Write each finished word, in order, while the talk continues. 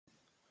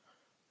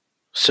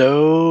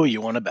So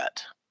you want to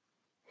bet?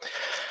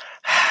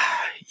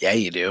 Yeah,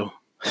 you do.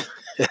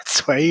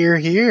 That's why you're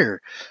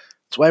here.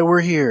 That's why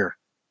we're here.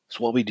 It's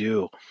what we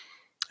do.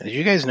 And as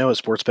you guys know at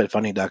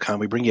sportsbetfunding.com,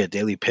 we bring you a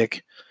daily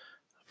pick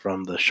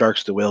from the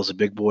Sharks, the Whales, the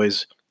Big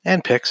Boys,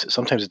 and picks.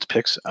 Sometimes it's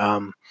picks.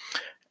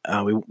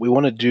 We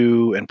want to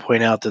do and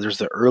point out that there's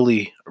the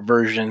early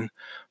version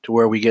to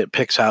where we get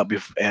picks out,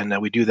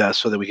 and we do that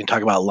so that we can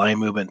talk about line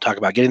movement, talk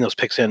about getting those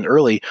picks in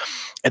early.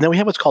 And then we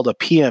have what's called a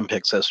PM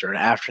picks list, or an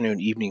afternoon,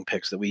 evening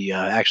picks, that we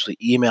actually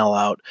email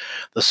out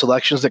the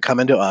selections that come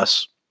into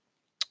us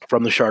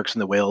from the Sharks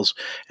and the Whales,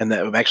 and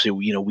that actually,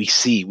 we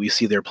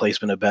see their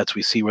placement of bets,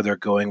 we see where they're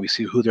going, we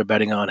see who they're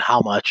betting on,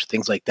 how much,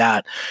 things like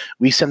that.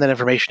 We send that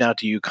information out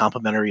to you,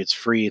 complimentary. It's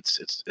free.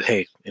 It's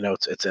hey,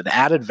 it's an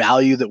added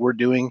value that we're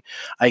doing,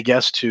 I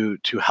guess, to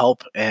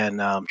help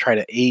and try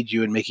to aid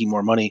you in making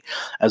more money,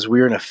 as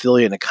we're an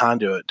affiliate and a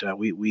conduit.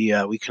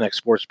 We connect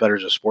sports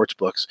bettors to sports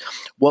books.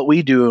 What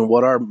we do and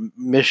what our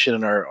mission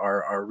and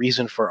our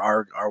reason for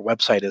our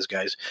website is,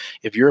 guys,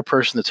 if you're a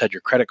person that's had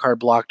your credit card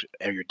blocked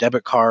or your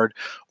debit card,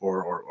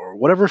 or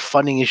whatever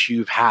funding issue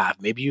you have.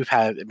 Maybe you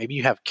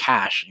have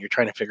cash and you're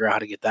trying to figure out how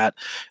to get that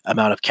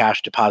amount of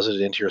cash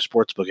deposited into your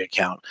sportsbook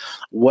account.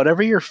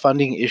 Whatever your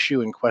funding issue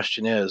in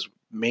question is,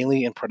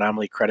 mainly and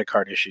predominantly credit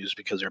card issues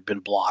because they've been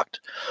blocked,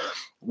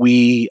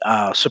 we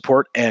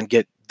support and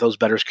get those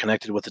bettors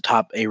connected with the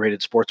top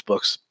A-rated sports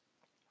books.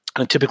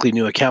 And typically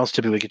new accounts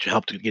typically get you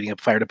help to getting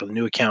fired up with a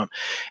new account.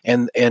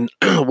 And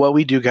what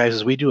we do, guys,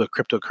 is we do a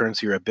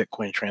cryptocurrency or a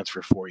Bitcoin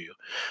transfer for you.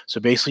 So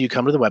basically you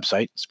come to the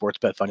website,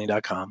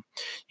 sportsbetfunding.com.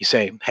 You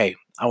say, hey,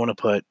 I want to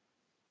put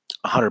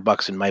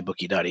 $100 in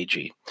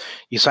mybookie.ag.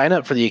 You sign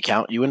up for the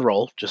account, you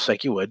enroll just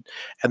like you would,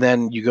 and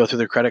then you go through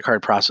the credit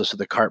card process or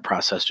the cart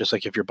process, just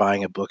like if you're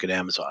buying a book at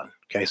Amazon.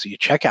 Okay, so you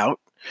check out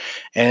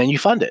and you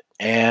fund it.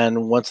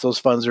 And once those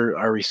funds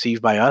are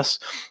received by us,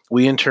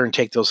 we in turn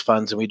take those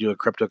funds and we do a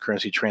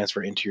cryptocurrency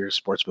transfer into your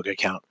sportsbook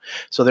account.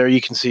 So there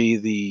you can see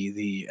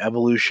the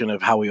evolution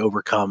of how we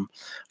overcome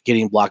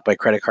getting blocked by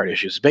credit card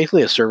issues. It's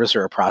basically a service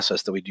or a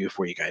process that we do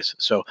for you guys.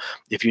 So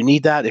if you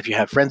need that, if you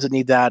have friends that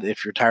need that,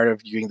 if you're tired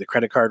of using the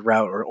credit card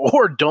route,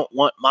 or don't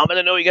want mama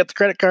to know you got the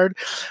credit card,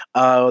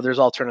 there's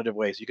alternative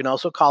ways. You can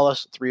also call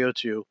us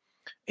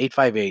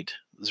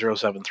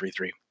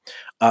 302-858-0733.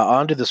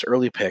 On to this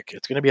early pick.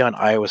 It's going to be on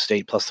Iowa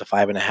State plus the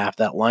 5.5.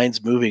 That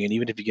line's moving, and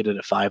even if you get it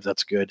at 5,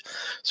 that's good.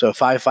 So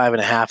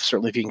 5.5.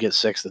 Certainly, if you can get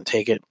 6, then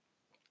take it.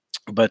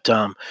 But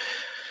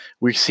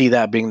we see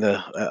that being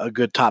a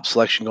good top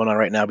selection going on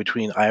right now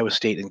between Iowa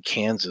State and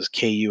Kansas.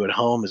 KU at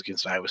home is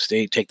against Iowa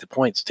State. Take the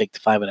points, take the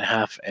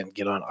 5.5, and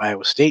get on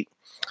Iowa State.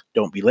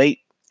 Don't be late.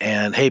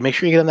 And hey, make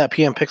sure you get on that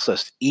PM picks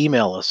list.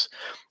 Email us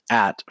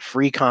at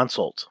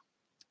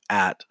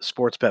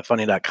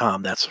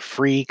freeconsult@sportsbetfunding.com. That's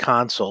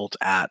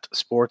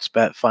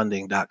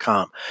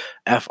freeconsult@sportsbetfunding.com.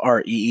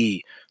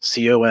 FREECONSULT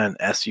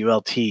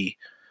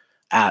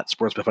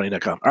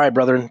 @sportsbetfunding.com. All right,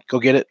 brethren, go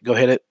get it, go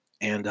hit it,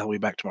 and I'll be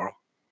back tomorrow.